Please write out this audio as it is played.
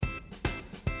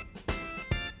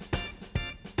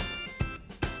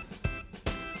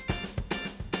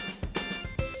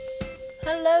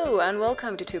Hello and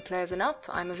welcome to Two Players and Up.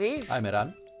 I'm Aviv. I'm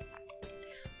Eran.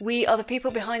 We are the people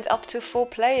behind Up to 4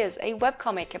 Players, a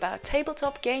webcomic about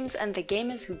tabletop games and the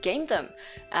gamers who game them,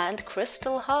 and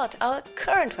Crystal Heart, our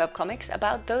current webcomics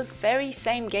about those very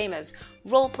same gamers,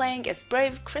 role-playing as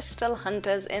brave crystal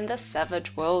hunters in the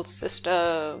Savage World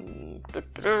system.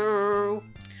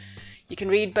 You can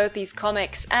read both these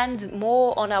comics and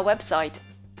more on our website,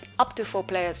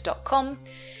 up4players.com.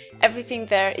 Everything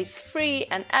there is free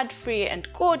and ad-free and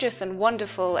gorgeous and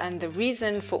wonderful, and the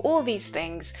reason for all these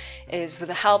things is with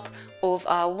the help of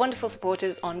our wonderful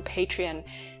supporters on Patreon.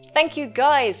 Thank you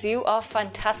guys, you are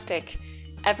fantastic.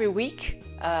 Every week,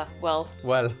 up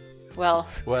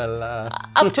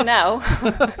to now,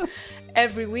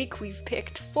 every week we've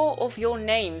picked 4 of your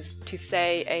names to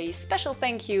say a special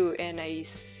thank you in a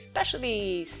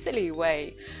specially silly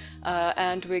way.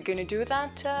 And we're going to do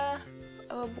that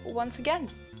once again.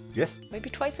 Yes. Maybe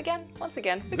twice again? Once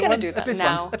again. We're going to do that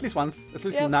now. At least once.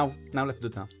 Yep. Now let's do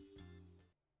it now.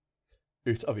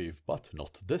 It's Aviv, but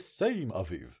not the same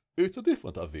Aviv. It's a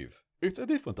different Aviv. It's a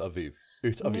different Aviv.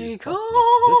 It's Aviv, but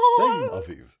not the same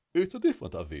Aviv. It's a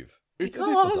different Aviv. It's a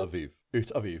different Aviv.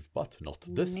 It's Aviv, but not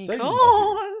the same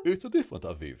Aviv. It's a different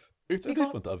Aviv. It's a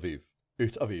different Aviv.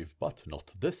 It's Aviv, but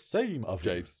not the same Aviv.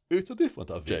 James. It's a different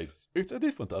Aviv. James. It's a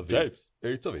different Aviv. James.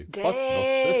 It's Aviv, but not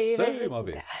the same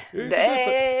Aviv.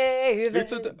 David.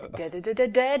 It's a different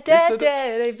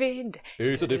Aviv.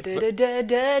 It's a different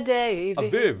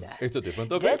Aviv. David.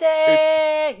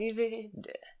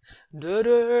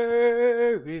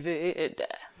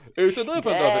 It's a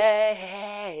different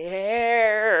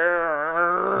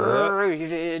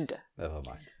David. Never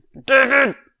mind.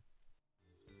 David.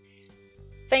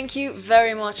 Thank you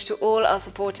very much to all our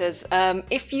supporters.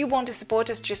 If you want to support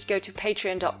us, just go to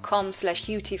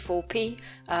patreon.com/ut4p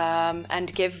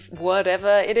and give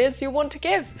whatever it is you want to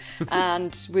give.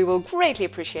 And we will greatly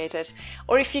appreciate it.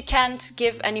 Or if you can't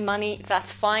give any money,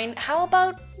 that's fine. How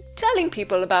about telling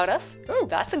people about us? Oh.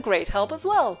 That's a great help as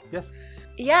well. Yes.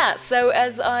 Yeah, so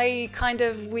as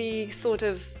we sort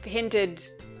of hinted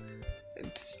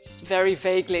very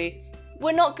vaguely,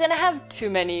 we're not going to have too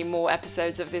many more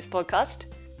episodes of this podcast.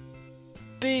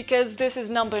 Because this is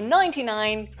number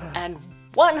 99 and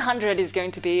 100 is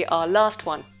going to be our last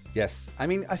one. Yes. I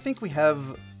mean, I think we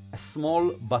have a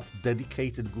small but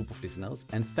dedicated group of listeners.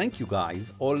 And thank you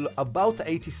guys, all about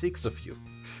 86 of you.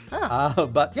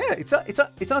 But yeah, it's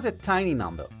not a tiny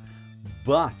number.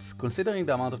 But considering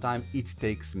the amount of time it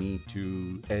takes me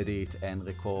to edit and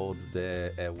record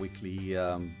the weekly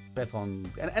Patreon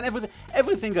and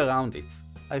everything around it,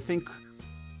 I think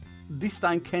this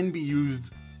time can be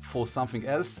used for something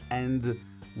else, and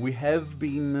we have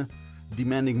been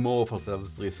demanding more of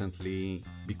ourselves recently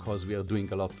because we are doing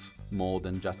a lot more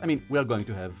than just... I mean, we are going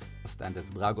to have a standard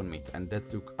Dragon Meet, and that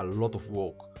took a lot of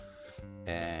work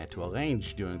to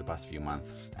arrange during the past few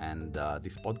months, and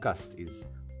this podcast is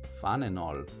fun and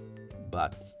all,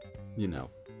 but, you know.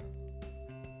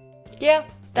 Yeah,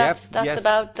 that's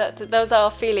about that. Those are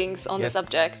our feelings on the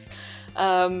subjects.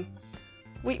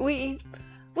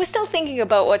 We're still thinking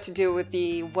about what to do with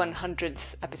the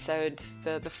 100th episode,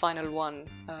 the final one.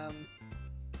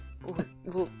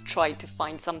 We'll try to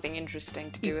find something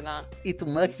interesting to do with that. It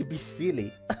might be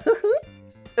silly.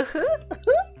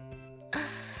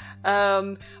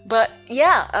 But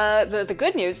yeah, the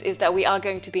good news is that we are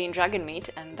going to be in Dragon Meet,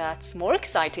 and that's more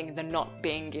exciting than not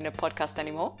being in a podcast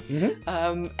anymore.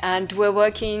 Mm-hmm. And we're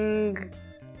working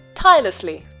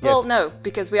tirelessly. Yes. Well, no,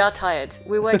 because we are tired.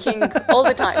 We're working all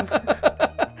the time.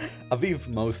 Aviv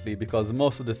mostly, because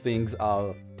most of the things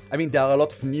are... I mean, there are a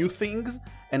lot of new things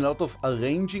and a lot of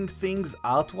arranging things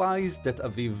art-wise that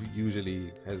Aviv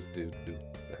usually has to do.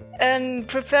 And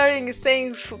preparing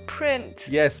things for print.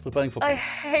 Yes, preparing for print. I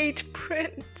hate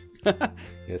print.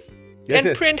 Yes.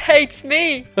 And print hates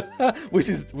me. which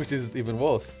is even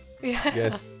worse. Yeah.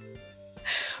 Yes.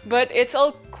 But it's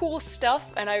all cool stuff,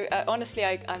 and I honestly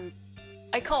I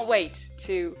can't wait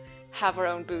to have our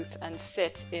own booth and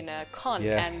sit in a con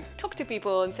and talk to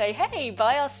people and say, hey,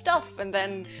 buy our stuff, and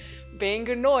then being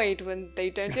annoyed when they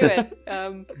don't do it.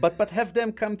 But have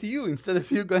them come to you instead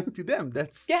of you going to them.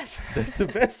 That's the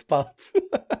best part.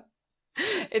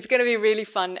 It's going to be really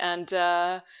fun, and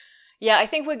I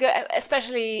think we're good,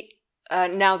 especially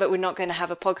now that we're not going to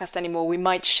have a podcast anymore. We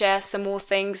might share some more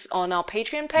things on our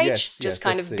Patreon page, just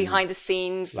kind of behind the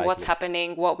scenes, what's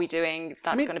happening, what we're doing.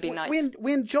 That's going to be nice.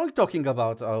 We enjoy talking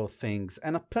about our things,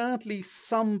 and apparently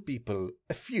some people,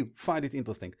 a few, find it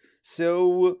interesting.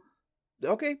 So,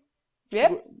 okay.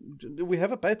 Yeah. We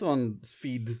have a Patreon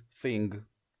feed thing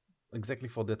exactly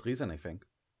for that reason, I think.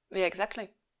 Yeah, exactly.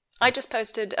 I just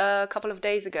posted a couple of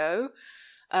days ago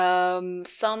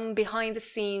some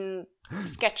behind-the-scene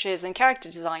sketches and character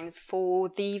designs for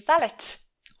the valet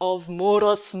of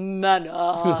Moros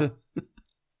Manor.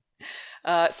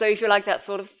 So if you like that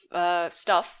sort of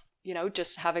stuff,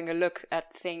 just having a look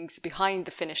at things behind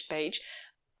the finished page,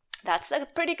 that's a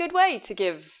pretty good way to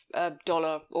give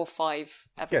 $1 or $5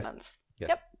 every month.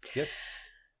 Yep.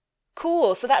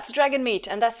 Cool. So that's Dragon Meat,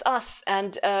 and that's us.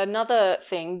 And another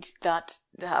thing that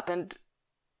happened,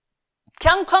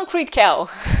 Concrete Cow.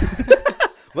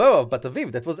 Well, but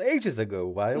Aviv, that was ages ago.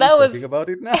 Why are we talking about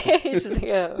it now? Ages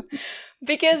ago.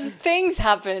 Because things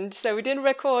happened, so we didn't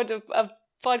record a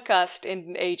podcast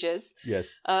in ages. Yes.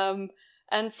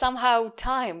 And somehow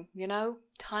time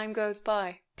goes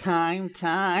by. Time,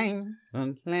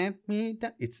 don't let me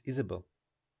down. It's Isabel.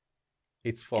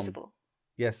 It's from... Isabel.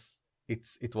 Yes.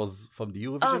 It was from the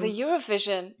Eurovision. Oh, the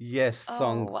Eurovision. Yes,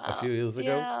 song a few years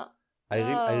ago. Yeah.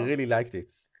 I really liked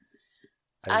it.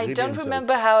 I really don't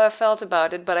remember how I felt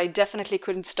about it, but I definitely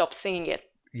couldn't stop singing it.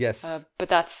 Yes. But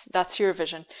that's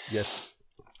Eurovision. Yes.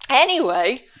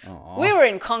 Anyway, we were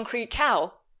in Concrete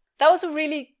Cow. That was a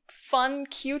really fun,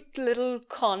 cute little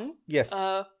con. Yes.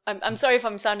 I'm sorry if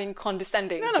I'm sounding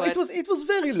condescending. No, but... it was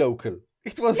very local.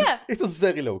 It was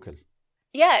very local.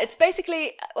 Yeah, it's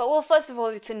basically, well, first of all,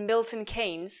 it's in Milton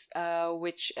Keynes,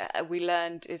 which we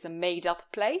learned is a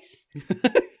made-up place.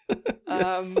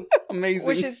 Yes. Amazing.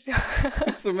 Which is...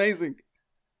 It's amazing.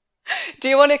 Do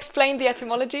you want to explain the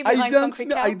etymology behind Concrete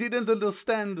Cow? I didn't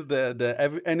understand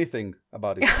anything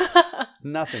about it.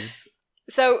 Nothing.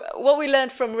 So what we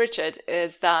learned from Richard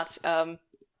is that,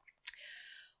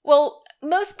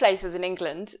 most places in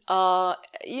England are,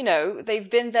 they've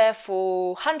been there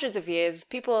for hundreds of years.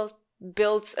 People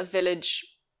built a village,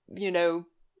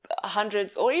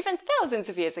 hundreds or even thousands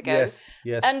of years ago.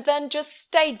 Yes. And then just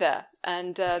stayed there.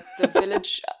 And the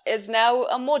village is now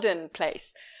a modern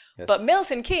place. Yes. But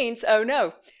Milton Keynes, oh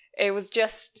no, it was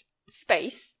just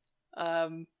space, a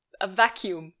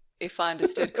vacuum, if I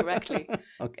understood correctly,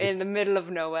 okay. In the middle of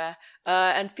nowhere.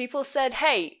 And people said,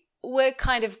 hey, we're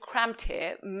kind of cramped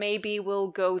here. Maybe we'll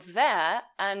go there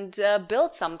and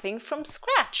build something from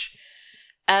scratch.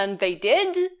 And they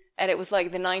did. And it was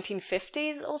like the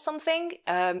 1950s or something.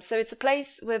 So it's a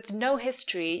place with no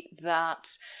history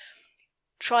that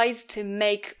tries to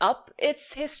make up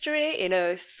its history in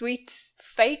a sweet,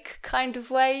 fake kind of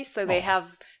way. So they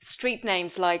have street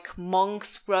names like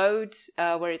Monks Road,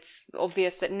 where it's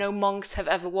obvious that no monks have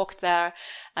ever walked there,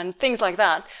 and things like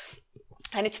that.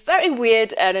 And it's very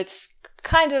weird, and it's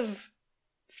kind of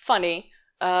funny.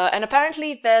 And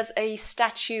apparently there's a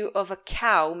statue of a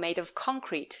cow made of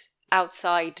concrete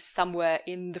outside somewhere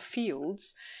in the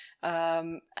fields.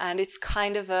 And it's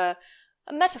kind of a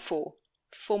metaphor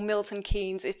for Milton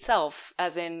Keynes itself,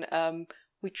 as in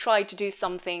we tried to do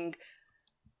something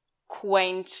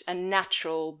quaint and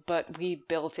natural, but we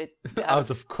built it out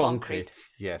of concrete.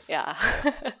 Yes. Yeah.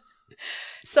 Yes.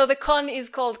 So the con is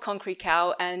called Concrete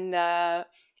Cow, and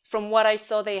from what I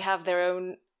saw, they have their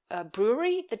own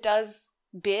brewery that does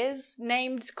beers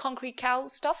named Concrete Cow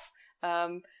stuff.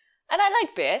 And I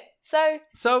like beer, so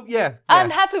yeah.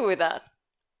 I'm happy with that.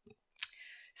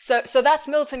 So that's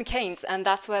Milton Keynes, and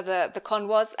that's where the con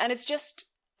was. And it's just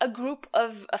a group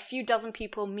of a few dozen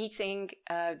people meeting,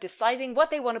 deciding what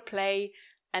they want to play,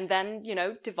 and then,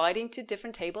 dividing to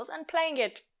different tables and playing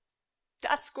it.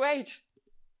 That's great.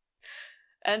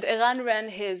 And Eran ran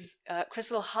his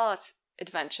Crystal Heart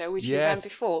adventure, which he ran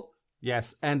before.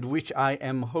 Yes, and which I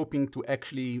am hoping to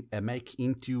actually make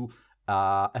into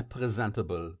a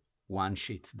presentable one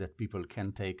sheet that people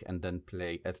can take and then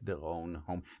play at their own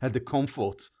home, at the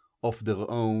comfort of their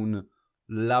own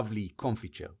lovely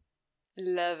comfiture.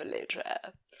 Lovely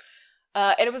trip.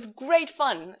 And it was great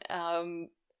fun.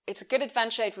 It's a good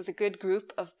adventure. It was a good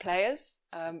group of players.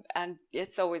 And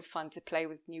it's always fun to play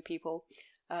with new people.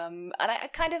 And I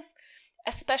kind of,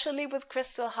 especially with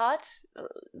Crystal Heart,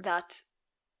 that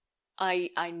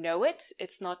I know it.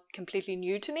 It's not completely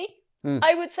new to me,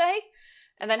 I would say.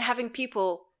 And then having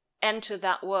people enter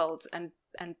that world and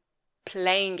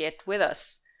playing it with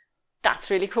us, that's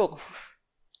really cool.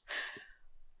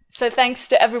 So thanks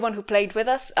to everyone who played with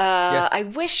us. Yes. I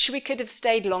wish we could have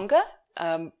stayed longer,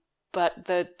 but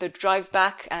the drive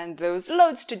back, and there was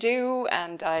loads to do,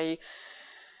 and I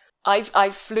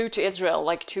flew to Israel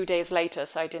like 2 days later,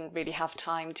 so I didn't really have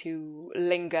time to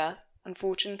linger,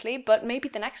 unfortunately. But maybe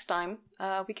the next time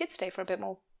we could stay for a bit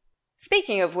more.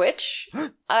 Speaking of which,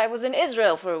 I was in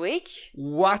Israel for a week.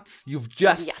 What? You've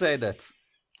just said it.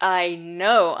 I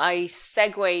know. I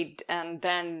segued and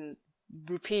then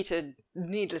repeated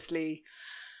needlessly.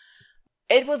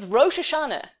 It was Rosh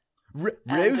Hashanah.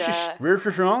 And, Rosh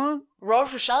Hashanah?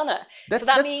 Rosh Hashanah. So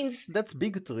that means... That's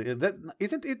bigotry.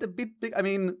 Isn't it a bit big? I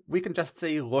mean, we can just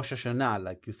say Rosh Hashanah,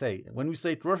 like you say. When we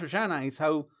say it Rosh Hashanah, it's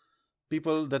how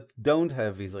people that don't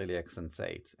have Israeli accent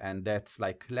say it. And that's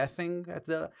like laughing at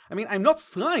their... I mean, I'm not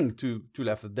trying to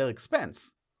laugh at their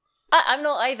expense. I'm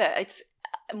not either. It's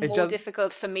more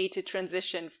difficult for me to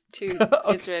transition to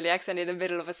okay. Israeli accent in the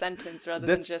middle of a sentence rather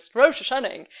than just Rosh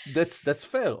Hashanah. That's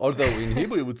fair. Although in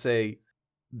Hebrew you would say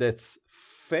that's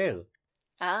fair.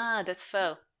 That's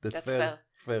fair. That's fair.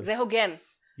 Fair. Zehogen.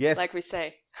 Yes. Like we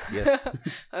say. Yes.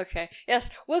 Okay. Yes,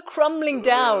 we're crumbling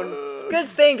down. It's a good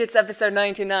thing it's episode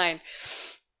 99.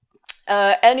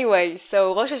 Anyway,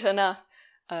 so Rosh Hashanah,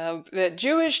 the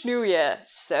Jewish New Year.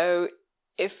 So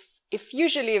if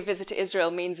usually a visit to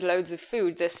Israel means loads of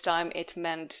food, this time it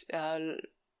meant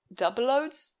double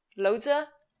loads?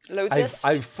 Loadsest?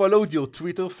 I followed your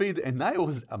Twitter feed and I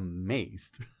was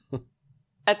amazed.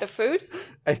 At the food?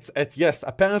 Yes,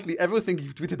 apparently everything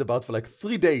you tweeted about for like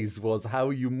 3 days was how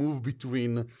you move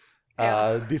between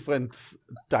different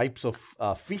types of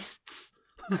feasts.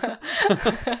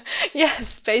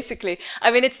 Yes, basically.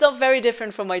 I mean, it's not very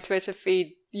different from my Twitter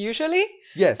feed usually.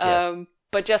 Yes.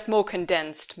 But just more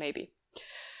condensed, maybe.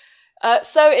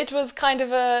 So it was kind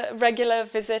of a regular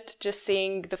visit, just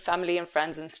seeing the family and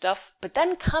friends and stuff. But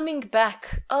then coming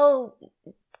back, oh,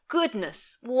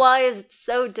 goodness, why is it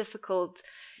so difficult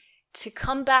to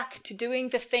come back to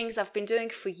doing the things I've been doing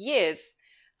for years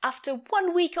after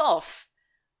 1 week off?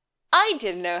 I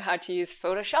didn't know how to use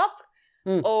Photoshop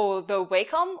or the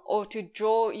Wacom or to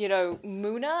draw,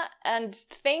 Muna and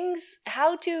things.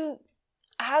 How do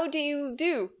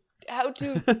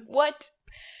what?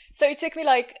 So it took me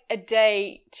like a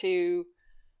day to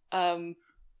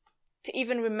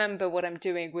even remember what I'm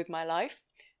doing with my life.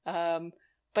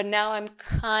 But now I'm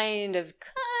kind of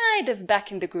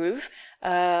back in the groove.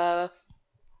 But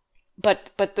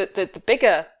the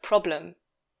bigger problem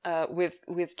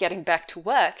with getting back to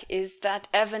work is that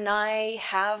Ev and I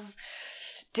have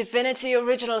Divinity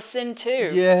Original Sin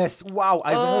 2. Yes, wow,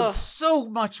 I've heard so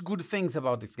much good things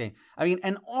about this game. I mean,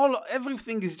 and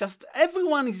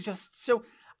everyone is just so...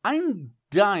 I'm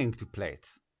dying to play it.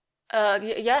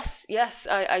 Yes,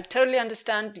 I totally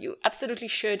understand. You absolutely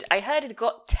should. I heard it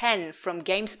got 10 from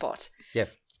GameSpot.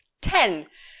 Yes. 10.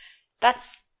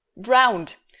 That's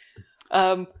round.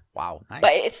 Wow, nice.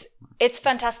 But it's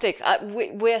fantastic.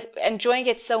 We're enjoying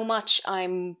it so much.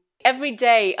 Every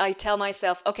day I tell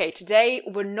myself, okay, today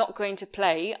we're not going to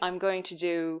play. I'm going to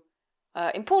do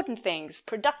important things,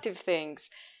 productive things.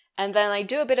 And then I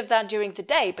do a bit of that during the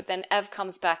day, but then Ev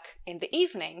comes back in the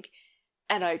evening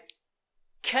and I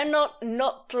cannot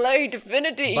not play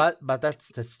Divinity. But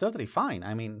that's totally fine.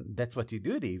 I mean, that's what you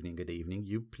do at the evening. At the evening,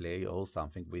 you play or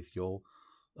something with your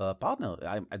partner.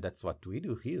 That's what we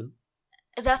do here.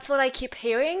 That's what I keep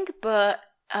hearing, but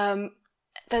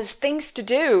there's things to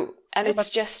do, and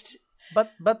just...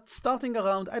 But starting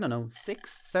around, I don't know,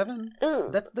 6, 7,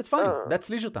 that's fine. That's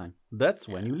leisure time. That's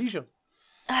when you leisure.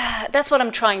 That's what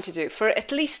I'm trying to do. For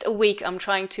at least a week, I'm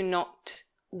trying to not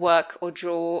work or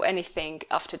draw anything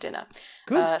after dinner.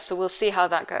 Good. So we'll see how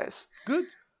that goes. Good.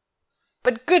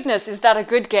 But goodness, is that a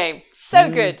good game? So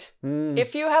good.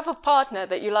 If you have a partner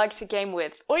that you like to game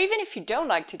with, or even if you don't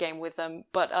like to game with them,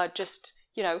 but are just,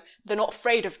 they're not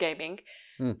afraid of gaming,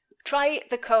 try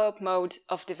the co-op mode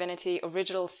of Divinity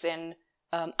Original Sin.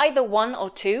 Either 1 or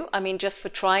 2. I mean, just for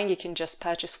trying, you can just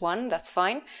purchase 1. That's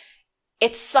fine.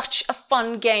 It's such a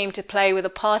fun game to play with a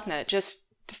partner.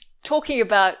 Just talking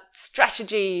about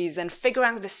strategies and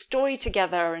figuring out the story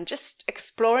together and just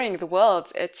exploring the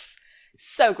world. It's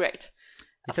so great.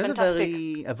 It has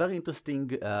a very interesting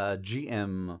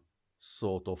GM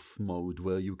sort of mode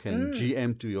where you can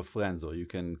GM to your friends or you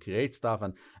can create stuff.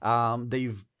 And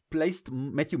they've placed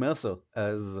Matthew Mercer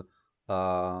as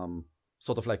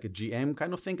sort of like a GM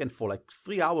kind of thing. And for like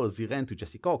 3 hours, he ran to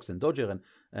Jesse Cox and Dodger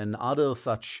and other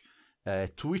such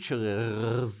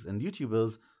Twitchers and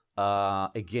YouTubers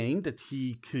a game that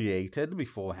he created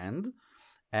beforehand.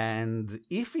 And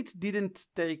if it didn't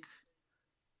take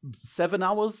 7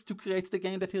 hours to create the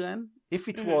game that he ran, if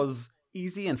it was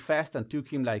easy and fast and took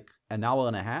him like an hour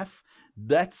and a half,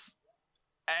 that's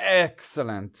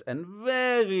excellent and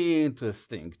very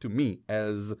interesting to me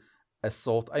as a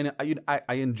sort.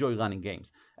 I enjoy running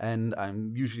games, and I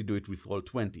usually do it with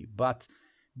Roll20, but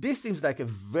this seems like a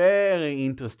very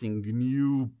interesting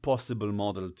new possible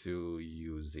model to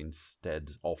use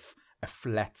instead of a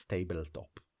flat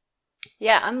tabletop.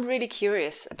 Yeah, I'm really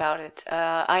curious about it.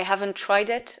 I haven't tried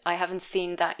it. I haven't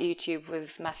seen that YouTube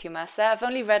with Matthew Mercer. I've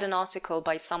only read an article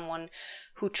by someone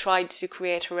who tried to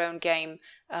create her own game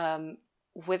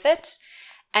with it.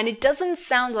 And it doesn't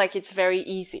sound like it's very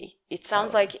easy. It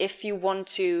sounds like if you want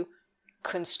to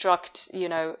construct,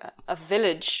 a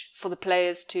village for the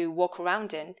players to walk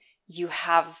around in, you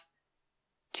have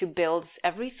to build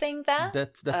everything there.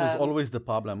 That was always the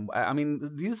problem. I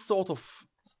mean, these sort of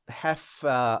have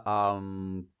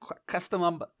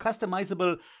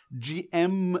customizable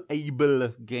GM-able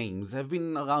games have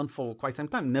been around for quite some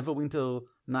time. Neverwinter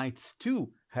Nights 2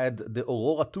 had the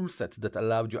Aurora toolset that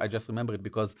allowed you, I just remember it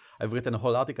because I've written a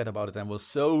whole article about it and was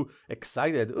so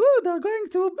excited. Oh, they're going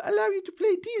to allow you to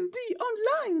play D&D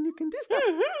online and you can do stuff.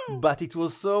 Mm-hmm. But it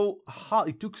was so hard.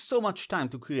 It took so much time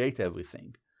to create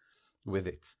everything with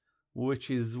it. Which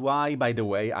is why, by the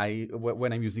way,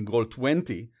 when I'm using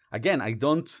Roll20, again, I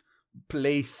don't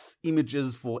place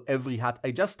images for every hut.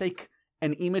 I just take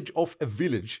an image of a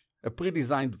village, a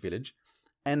pre-designed village,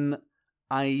 and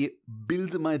I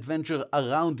build my adventure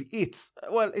around it.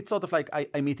 Well, it's sort of like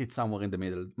I meet it somewhere in the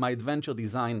middle. My adventure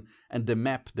design and the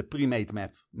map, the pre-made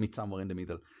map, meet somewhere in the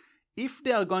middle. If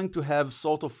they are going to have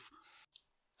sort of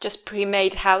just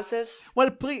pre-made houses?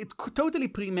 Well, totally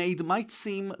pre-made might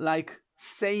seem like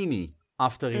samey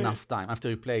after enough time, after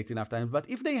you play it enough time. But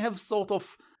if they have sort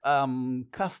of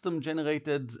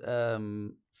custom-generated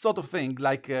sort of thing,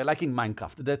 like in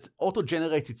Minecraft, that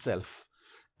auto-generates itself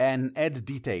and add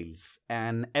details,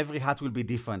 and every hut will be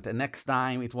different, and next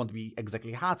time it won't be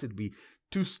exactly huts, it'll be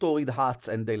two-storied huts,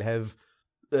 and they'll have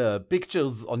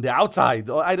pictures on the outside,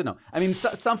 or I don't know. I mean,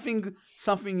 something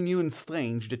new and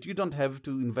strange that you don't have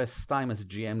to invest time as a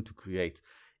GM to create.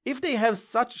 If they have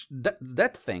such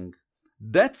that thing,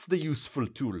 that's the useful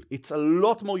tool. It's a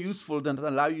lot more useful than to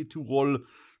allow you to roll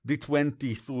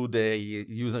D20 through the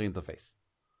user interface.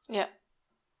 Yeah.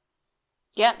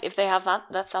 Yeah, if they have that,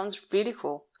 that sounds really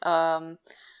cool. And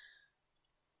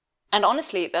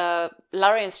honestly, the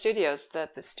Larian Studios, the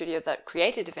studio that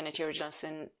created Divinity Original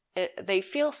Sin, they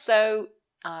feel so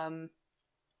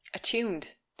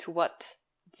attuned to what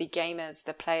the gamers,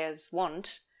 the players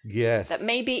want. Yes. That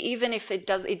maybe even if it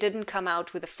didn't come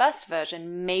out with the first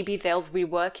version, maybe they'll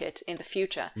rework it in the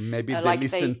future. Maybe they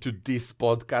listen to this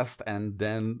podcast and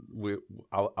then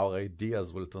our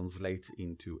ideas will translate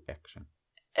into action.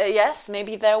 Yes,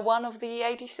 maybe they're one of the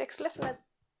 86 listeners.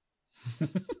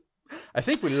 I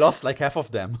think we lost like half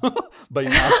of them by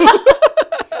now.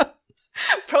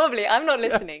 Probably. I'm not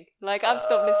listening. I've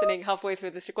stopped listening halfway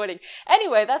through this recording.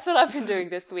 Anyway, that's what I've been doing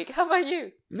this week. How about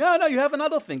you? No, you have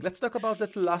another thing. Let's talk about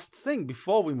that last thing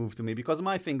before we move to me, because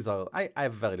my things are... I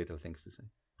have very little things to say.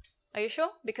 Are you sure?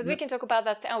 Because we can talk about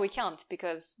that... we can't,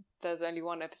 because there's only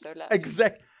one episode left.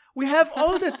 Exactly. We have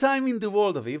all the time in the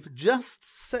world, Aviv. Just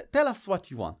tell us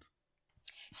what you want.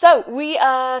 So, we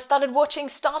started watching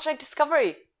Star Trek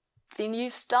Discovery, the new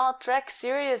Star Trek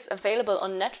series available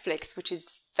on Netflix, which is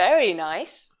very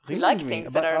nice. We like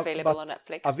things that are available on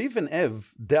Netflix. Aviv and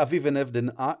Ev, the Aviv and Ev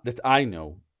that I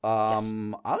know,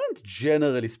 aren't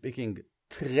generally speaking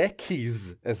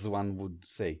Trekkies, as one would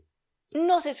say.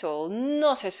 Not at all.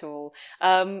 Not at all.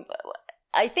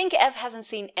 I think Ev hasn't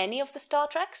seen any of the Star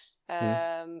Treks.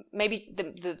 Maybe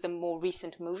the more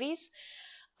recent movies.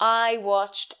 I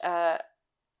watched The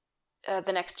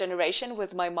Next Generation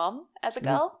with my mom as a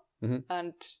girl,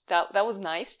 and that was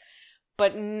nice.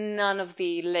 But none of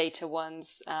the later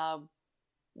ones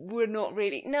were not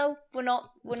really. No, we're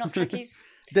not Trekkies.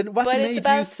 Then what made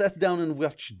you sit down and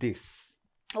watch this?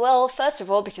 Well, first of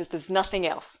all, because there's nothing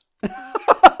else.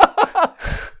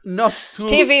 Not true.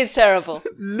 TV is terrible.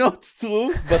 Not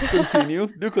true, but continue.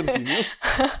 Do continue.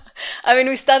 I mean,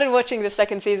 we started watching the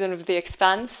second season of The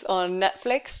Expanse on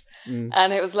Netflix,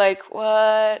 and it was like,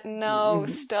 what? No,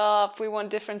 stop. We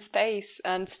want different space.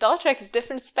 And Star Trek is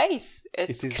different space.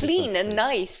 It's clean and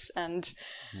nice and,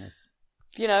 I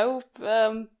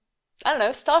don't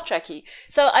know, Star Trek-y.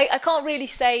 So I can't really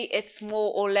say it's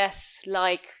more or less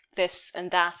like this and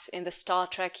that in the Star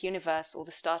Trek universe or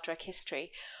the Star Trek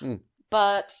history.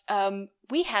 But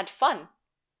we had fun.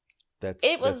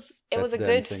 It was a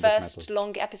good first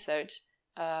long episode.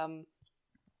 And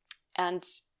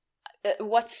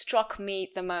what struck me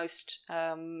the most,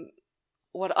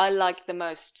 what I liked the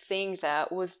most seeing there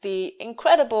was the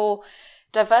incredible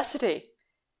diversity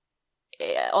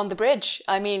on the bridge.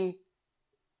 I mean,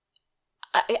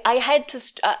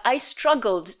 I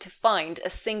struggled to find a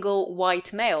single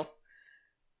white male.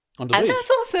 On the bridge? And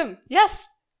that's awesome. Yes.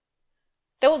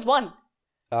 There was one.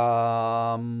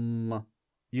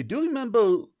 You do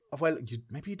remember,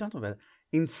 maybe you don't remember,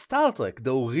 in Star Trek,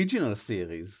 the original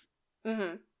series,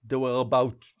 there were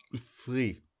about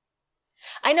 3.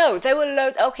 I know, there were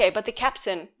loads. Okay, but the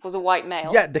captain was a white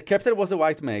male. Yeah, the captain was a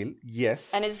white male,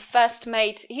 yes. And his first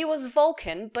mate, he was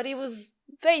Vulcan, but he was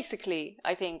basically,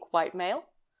 I think, white male.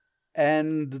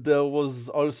 and there was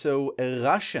also a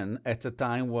Russian at the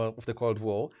time of the Cold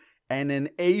War, and an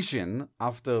Asian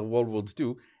after World War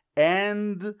II,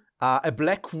 and a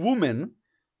black woman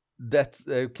that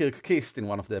Kirk kissed in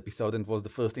one of the episodes, and was the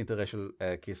first interracial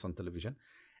kiss on television.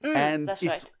 And that's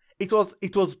right. It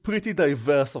was pretty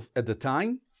diverse at the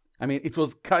time. I mean, it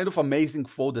was kind of amazing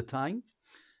for the time.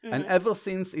 Mm-hmm. And ever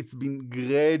since, it's been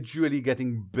gradually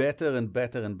getting better and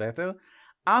better and better,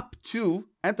 up to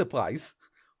Enterprise,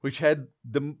 which had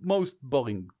the most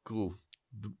boring crew.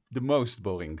 The most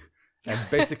boring. And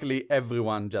basically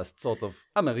everyone just sort of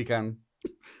American.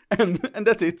 and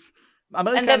that's it.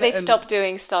 American, and then they stopped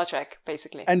doing Star Trek,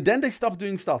 basically. And then they stopped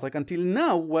doing Star Trek until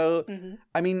now, where,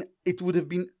 I mean, it would have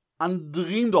been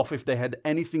undreamed of if they had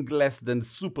anything less than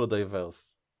super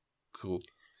diverse crew.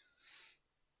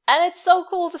 And it's so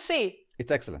cool to see.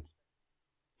 It's excellent.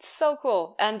 So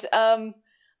cool. And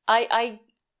I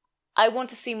want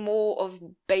to see more of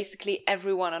basically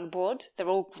everyone on board. They're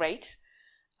all great.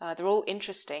 They're all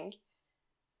interesting.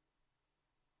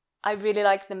 I really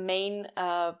like the main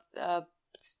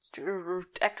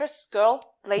actress, girl,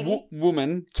 lady,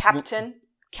 woman, Captain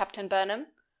Burnham.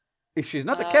 She's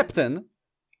not a captain.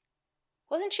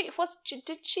 Wasn't she?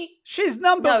 Did she? She's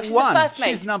number one. She's the first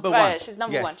mate. She's number right, one. She's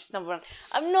number yes. one. She's number one.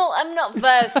 I'm not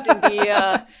versed in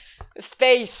the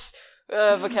space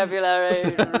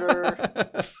vocabulary.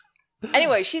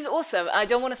 Anyway, she's awesome. I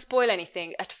don't want to spoil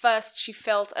anything. At first, she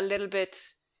felt a little bit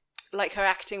like her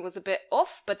acting was a bit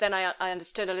off, but then I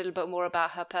understood a little bit more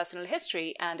about her personal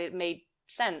history, and it made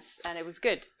sense, and it was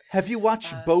good. Have you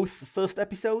watched both first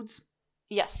episodes?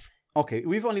 Yes. Okay,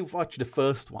 we've only watched the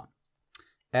first one.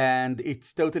 And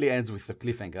it totally ends with a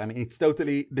cliffhanger. I mean, it's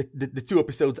totally... The two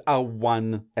episodes are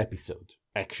one episode,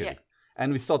 actually. Yeah.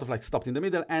 And we sort of like stopped in the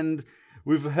middle. And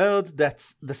we've heard that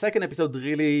the second episode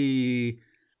really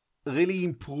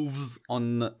improves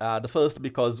on the first,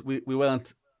 because we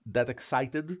weren't that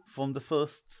excited from the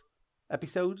first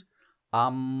episode.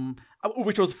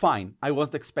 Which was fine. I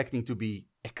wasn't expecting to be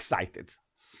excited.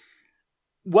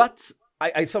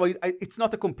 It's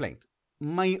not a complaint.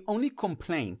 My only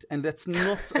complaint, and that's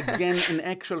not, again, an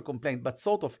actual complaint, but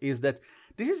sort of, is that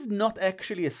this is not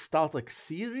actually a Star Trek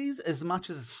series as much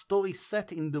as a story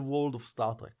set in the world of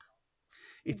Star Trek.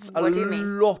 It's a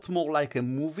lot more like a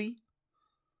movie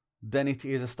than it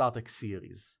is a Star Trek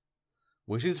series,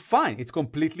 which is fine. It's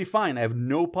completely fine. I have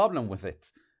no problem with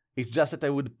it. It's just that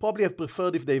I would probably have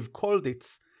preferred if they've called it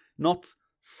not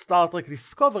Star Trek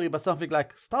Discovery, but something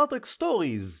like Star Trek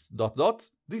Stories, ...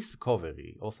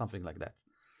 Discovery, or something like that.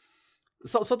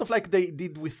 So sort of like they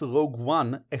did with Rogue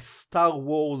One, a Star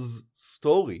Wars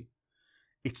story.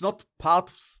 It's not part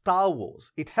of Star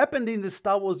Wars. It happened in the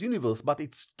Star Wars universe, but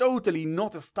it's totally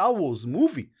not a Star Wars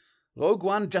movie. Rogue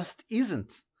One just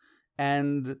isn't.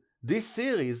 And this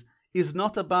series is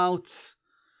not about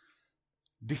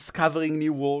discovering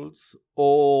new worlds,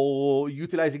 or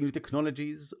utilizing new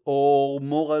technologies, or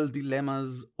moral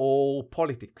dilemmas, or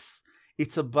politics.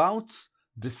 It's about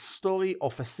the story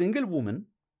of a single woman,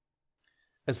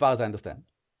 as far as I understand.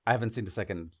 I haven't seen the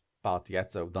second part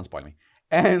yet, so don't spoil me.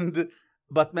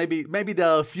 But maybe there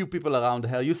are a few people around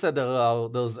her. You said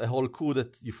there's a whole crew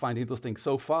that you find interesting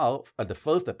so far. At the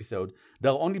first episode,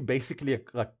 there are only basically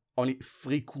only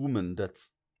 3 crewmen that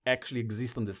actually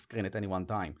exist on the screen at any one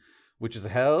time, which is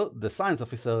her, the science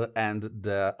officer, and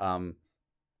the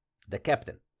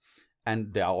captain.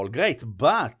 And they are all great,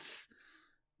 but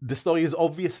the story is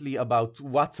obviously about,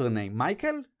 what's her name?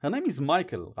 Michael? Her name is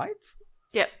Michael, right?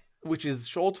 Yeah. Which is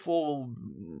short for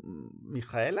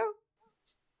Michaela?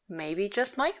 Maybe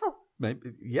just Michael.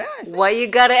 Maybe, yeah. Why you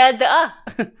gotta add the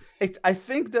I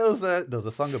think there's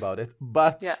a song about it,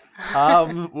 but yeah.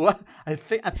 I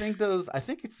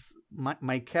think it's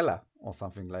Michaela or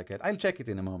something like that. I'll check it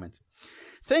in a moment.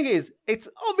 Thing is, it's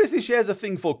obviously she has a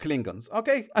thing for Klingons.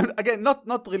 Okay, and again,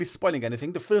 not really spoiling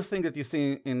anything. The first thing that you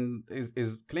see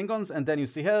is Klingons, and then you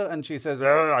see her, and she says,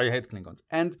 "I hate Klingons."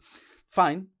 And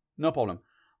fine, no problem.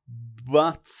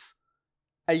 But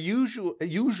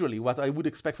usually, what I would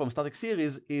expect from Star Trek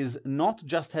series is not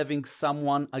just having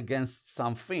someone against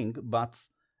something, but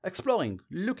exploring,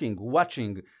 looking,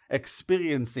 watching,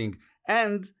 experiencing,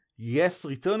 and yes,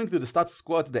 returning to the status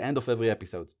quo at the end of every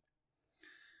episode.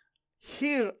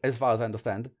 Here, as far as I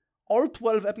understand, all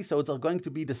 12 episodes are going to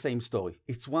be the same story.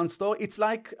 It's one story. It's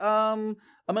like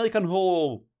American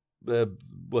Horror,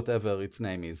 whatever its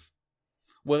name is,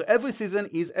 where every season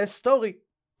is a story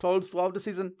told throughout the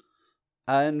season.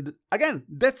 And again,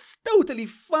 that's totally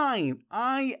fine.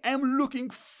 I am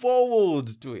looking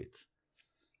forward to it.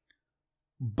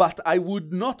 But I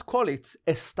would not call it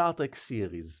a Star Trek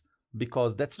series,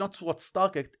 because that's not what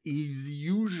StarTrek is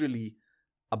usually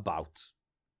about.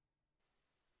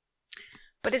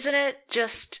 But isn't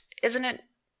it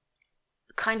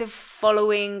kind of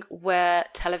following where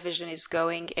television is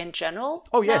going in general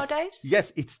nowadays?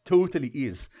 Yes, it totally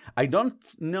is. I don't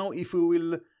know if we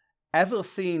will ever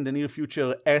see in the near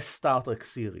future a Star Trek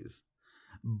series,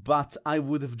 but I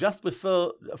would have just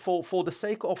preferred, for the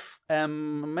sake of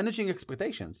managing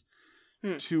expectations,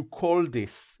 to call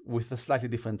this with a slightly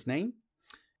different name.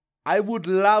 I would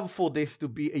love for this to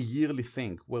be a yearly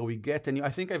thing where we get a new... I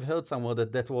think I've heard somewhere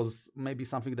that was maybe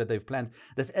something that they've planned,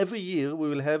 that every year we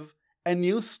will have a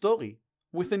new story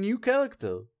with a new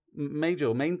character,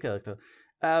 main character,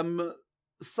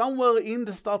 somewhere in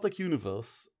the Star Trek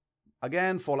universe.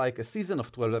 Again, for like a season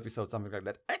of 12 episodes, something like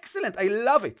that. Excellent, I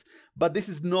love it. But this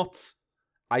is not,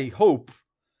 I hope,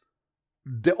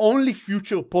 the only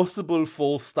future possible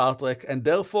for Star Trek, and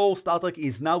therefore Star Trek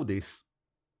is now this.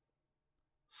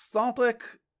 Star Trek,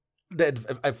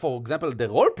 for example, the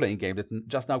role-playing game that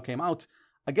just now came out,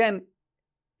 again,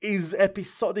 is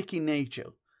episodic in nature.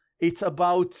 It's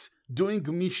about doing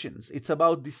missions. It's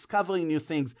about discovering new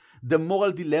things. The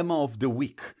moral dilemma of the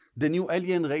week. The new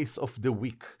alien race of the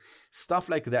week. Stuff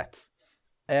like that.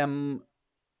 That's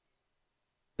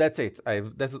it.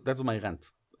 That's my rant.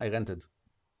 I ranted.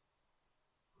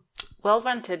 Well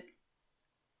rented.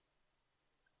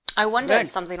 I wonder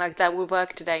if something like that will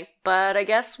work today. But I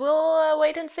guess we'll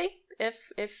wait and see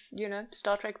if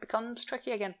Star Trek becomes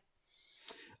Trekkie again.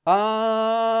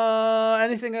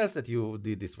 Anything else that you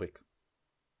did this week?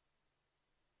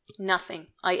 Nothing.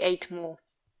 I ate more.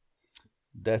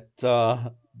 That's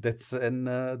an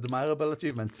admirable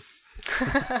achievement.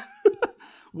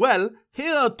 Well,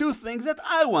 here are two things that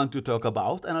I want to talk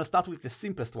about, and I'll start with the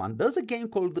simplest one. There's a game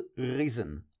called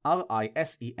Risen,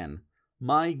 Risen.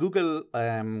 My Google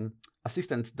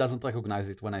assistant doesn't recognize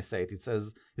it when I say it.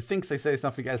 It thinks I say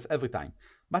something else every time.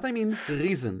 But I mean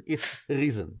Risen. It's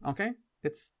Risen, okay?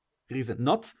 It's Reason,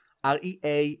 not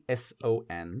Reason. It's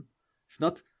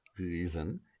not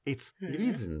Reason. It's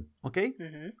Reason, okay?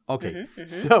 Okay.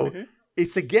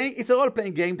 It's a game. It's a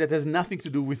role-playing game that has nothing to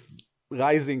do with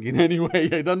Rising in any way.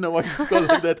 I don't know why it's called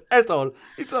like that at all.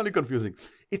 It's only confusing.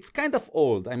 It's kind of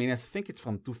old. I mean, I think it's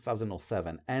from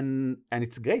 2007, and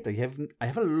it's great. I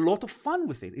have a lot of fun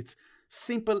with it. It's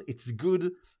simple. It's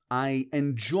good. I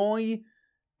enjoy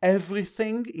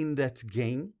everything in that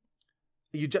game.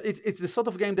 It's the sort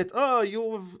of game that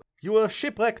you were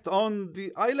shipwrecked on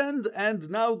the island and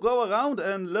now go around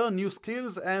and learn new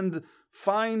skills and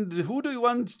find who do you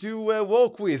want to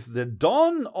work with, the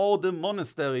Dawn or the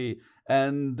monastery,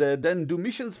 and then do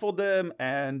missions for them,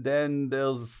 and then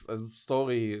there's a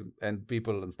story and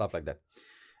people and stuff like that.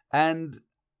 And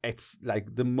it's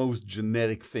like the most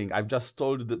generic thing. I've just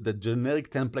told the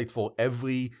generic template for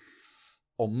every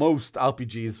or most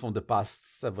RPGs from the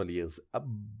past several years,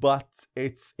 but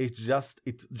it just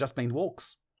plain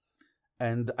works.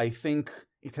 And I think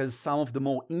it has some of the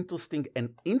more interesting and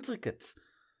intricate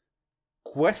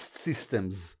quest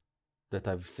systems that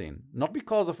I've seen. Not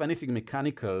because of anything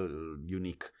mechanical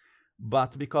unique,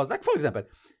 but because, like for example,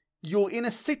 you're in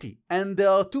a city and there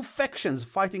are two factions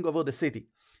fighting over the city.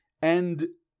 And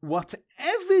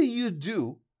whatever you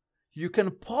do, you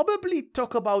can probably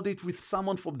talk about it with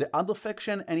someone from the other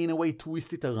faction and in a way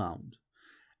twist it around.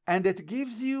 And it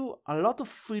gives you a lot of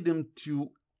freedom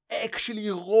to actually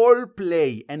role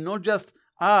play and not just,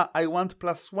 I want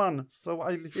 +1, so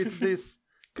I'll hit this,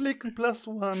 click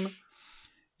 +1.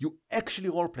 You actually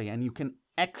role play and you can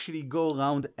actually go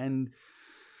around and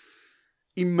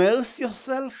immerse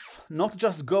yourself, not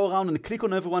just go around and click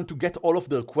on everyone to get all of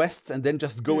their quests and then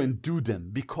just go and do them,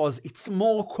 because it's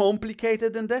more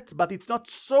complicated than that, but it's not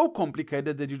so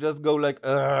complicated that you just go like,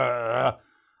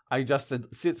 I just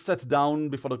sat down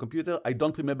before the computer, I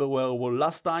don't remember where I was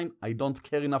last time, I don't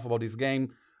care enough about this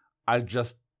game, I'll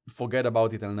just forget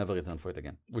about it and never return for it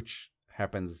again, which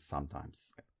happens sometimes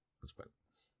as well.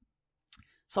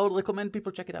 So I would recommend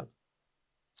people check it out.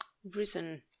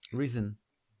 Risen.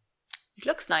 It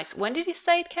looks nice. When did you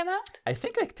say it came out? I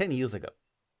think like 10 years ago.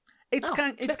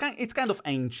 It's kind of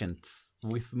ancient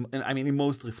in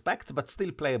most respects, but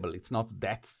still playable. It's not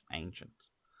that ancient.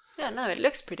 Yeah, no, it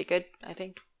looks pretty good, I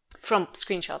think, from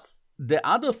screenshots. The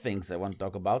other things I want to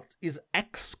talk about is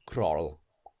X-Crawl.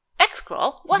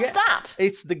 X-Crawl? What's that?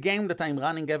 It's the game that I'm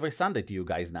running every Sunday to you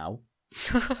guys now.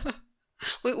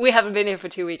 We haven't been here for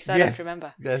 2 weeks. I don't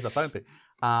remember. Yes, apparently.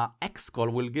 X-Crawl,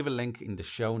 we'll give a link in the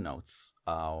show notes,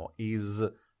 is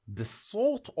the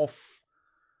sort of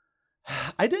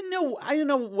I don't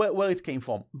know where it came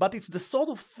from, but it's the sort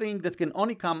of thing that can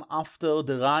only come after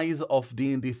the rise of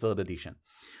D&D 3rd edition.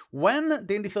 When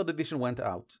D&D 3rd edition went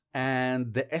out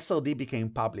and the SRD became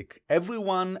public,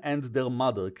 everyone and their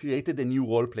mother created a new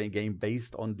role-playing game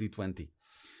based on D20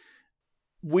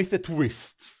 with a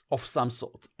twist of some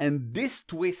sort. And this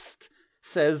twist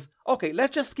says, okay,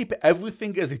 let's just keep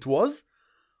everything as it was,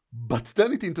 but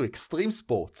turn it into extreme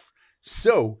sports.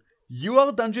 So you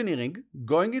are dungeoneering,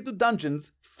 going into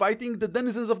dungeons, fighting the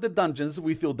denizens of the dungeons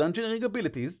with your dungeoneering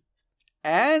abilities,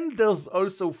 and there's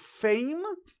also fame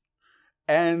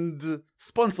and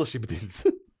sponsorship deals.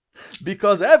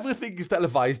 Because everything is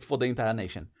televised for the entire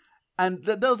nation. And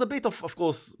there's a bit of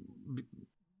course,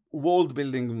 world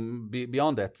building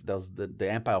beyond that. There's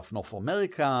the Empire of North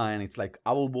America, and it's like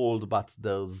our world, but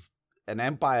there's an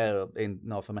empire in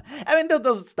North America. I mean,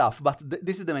 there's stuff, but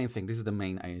this is the main thing. This is the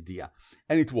main idea.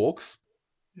 And it works.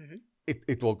 Mm-hmm.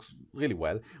 It works really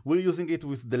well. We're using it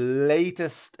with the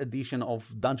latest edition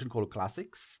of Dungeon Crawl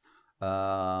Classics,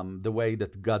 the way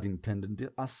that God intended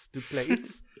us to play it,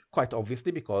 quite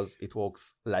obviously, because it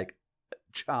works like a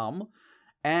charm.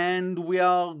 And we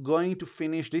are going to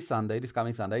finish this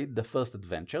coming Sunday, the first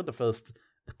adventure, the first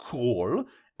crawl,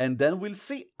 and then we'll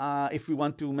see if we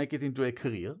want to make it into a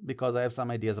career, because I have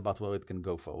some ideas about where it can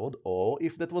go forward, or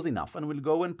if that was enough, and we'll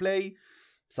go and play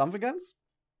something else.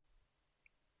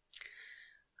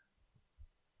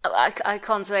 I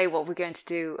can't say what we're going to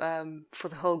do for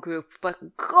the whole group,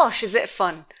 but gosh, is it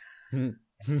fun. I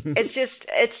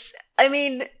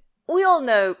mean, we all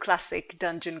know classic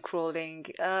dungeon crawling,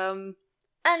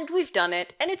 and we've done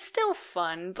it, and it's still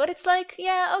fun, but it's like,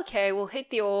 yeah, okay, we'll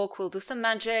hit the orc, we'll do some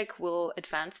magic, we'll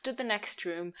advance to the next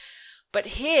room. But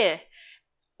here,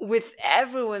 with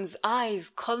everyone's eyes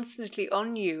constantly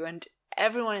on you, and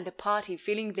everyone in the party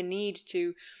feeling the need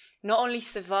to not only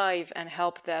survive and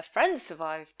help their friends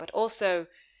survive, but also,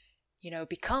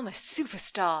 become a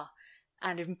superstar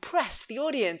and impress the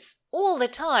audience all the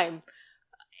time.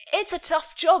 It's a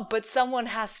tough job, but someone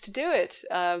has to do it,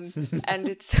 and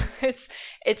it's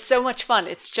so much fun.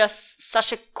 It's just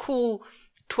such a cool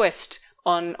twist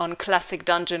on classic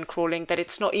dungeon crawling that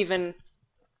it's not even.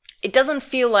 It doesn't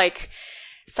feel like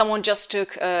someone just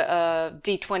took a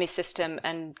D20 system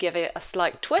and gave it a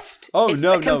slight twist. It's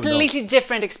a completely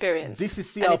different experience. This is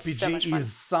CRPG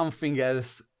is something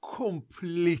else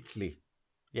completely.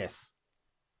 Yes.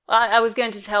 I was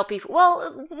going to tell people,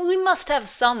 well, we must have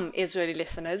some Israeli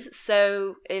listeners,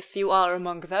 so if you are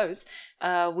among those,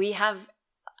 we have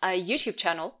a YouTube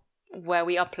channel where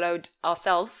we upload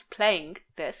ourselves playing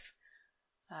this.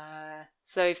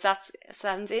 So if that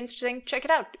sounds interesting, check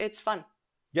it out. It's fun.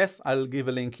 Yes, I'll give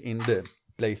a link in the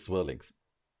place where links.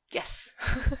 Yes,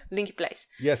 linky place.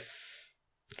 Yes.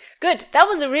 Good. That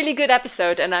was a really good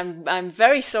episode, and I'm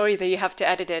very sorry that you have to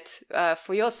edit it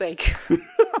for your sake.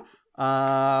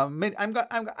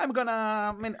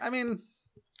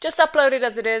 Just upload it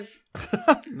as it is.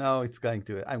 No, it's going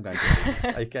to. I'm going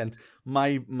to. I can't.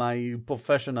 My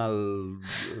professional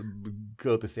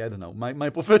courtesy. I don't know.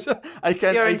 My profession. I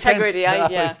can't. Your integrity.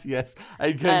 Yeah. Yes,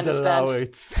 I can't allow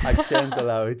it. I can't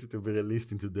allow it to be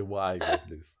released into the wild like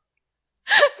this.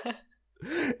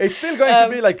 It's still going to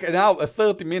be like now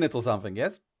 30 minutes or something.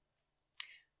 Yes.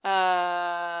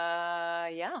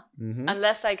 Yeah. Mm-hmm.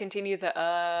 Unless I continue the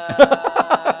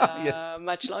yes.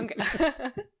 Much longer.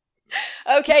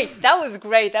 Okay, that was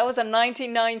great. That was a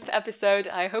 99th episode.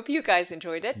 I hope you guys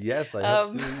enjoyed it. Yes, I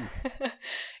hope you.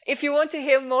 If you want to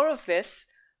hear more of this,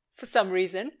 for some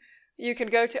reason, you can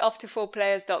go to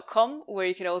up4players.com, where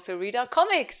you can also read our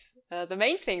comics. The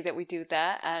main thing that we do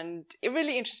there, and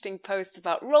really interesting posts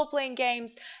about role-playing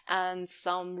games and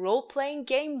some role-playing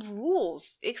game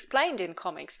rules explained in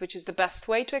comics, which is the best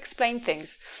way to explain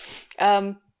things.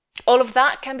 All of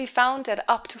that can be found at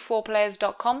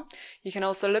up4players.com. You can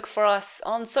also look for us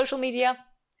on social media.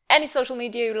 Any social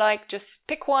media you like, just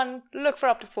pick one, look for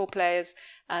Up4Players,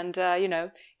 and,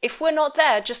 if we're not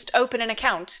there, just open an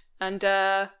account, and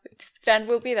then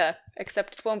we'll be there,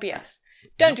 except it won't be us.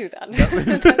 Don't do that.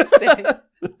 That's silly.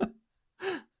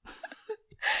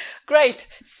 Great.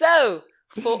 So,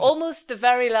 for almost the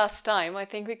very last time, I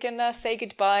think we can say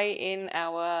goodbye in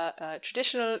our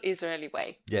traditional Israeli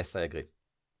way. Yes, I agree.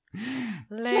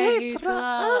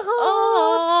 להתראות.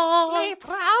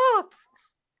 להתראות.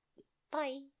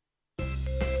 Bye.